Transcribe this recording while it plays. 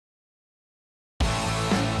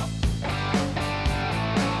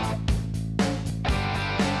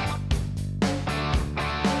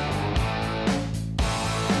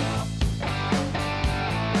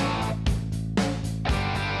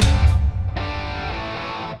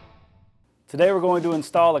Today we're going to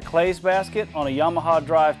install a Clays Basket on a Yamaha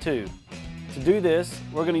Drive 2. To do this,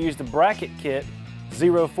 we're going to use the bracket kit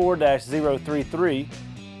 04-033.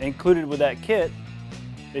 Included with that kit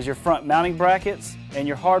is your front mounting brackets and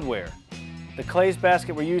your hardware. The Clays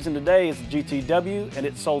Basket we're using today is the GTW and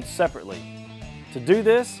it's sold separately. To do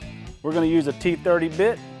this, we're going to use a T30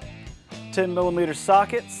 bit, 10mm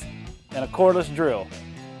sockets, and a cordless drill.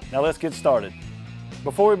 Now let's get started.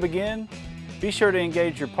 Before we begin, be sure to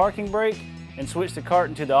engage your parking brake and switch the cart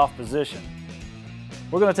into the off position.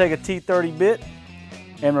 We're going to take a T30 bit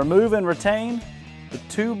and remove and retain the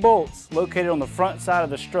two bolts located on the front side of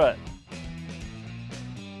the strut.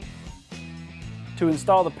 To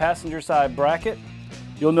install the passenger side bracket,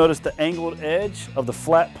 you'll notice the angled edge of the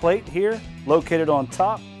flat plate here located on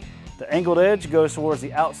top. The angled edge goes towards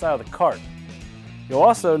the outside of the cart. You'll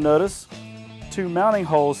also notice two mounting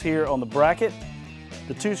holes here on the bracket.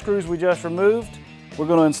 The two screws we just removed, we're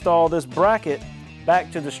going to install this bracket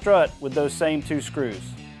back to the strut with those same two screws.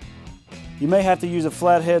 You may have to use a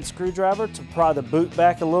flathead screwdriver to pry the boot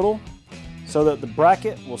back a little so that the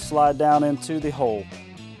bracket will slide down into the hole.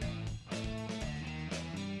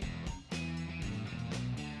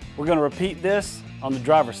 We're going to repeat this on the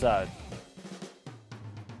driver's side.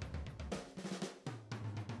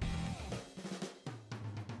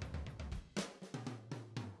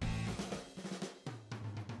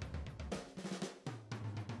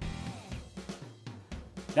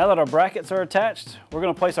 Now that our brackets are attached, we're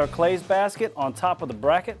going to place our Clays Basket on top of the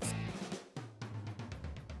brackets.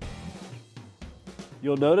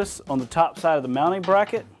 You'll notice on the top side of the mounting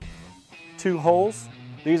bracket, two holes.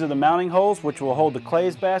 These are the mounting holes which will hold the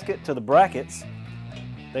Clays Basket to the brackets.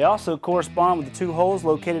 They also correspond with the two holes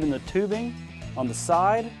located in the tubing on the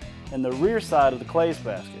side and the rear side of the Clays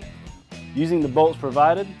Basket. Using the bolts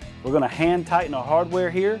provided, we're going to hand tighten our hardware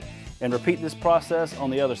here and repeat this process on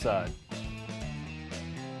the other side.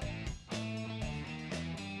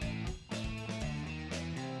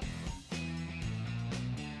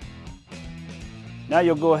 Now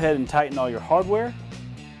you'll go ahead and tighten all your hardware.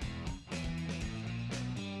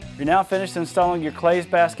 You're now finished installing your Clays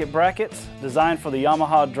Basket brackets designed for the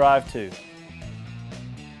Yamaha Drive 2.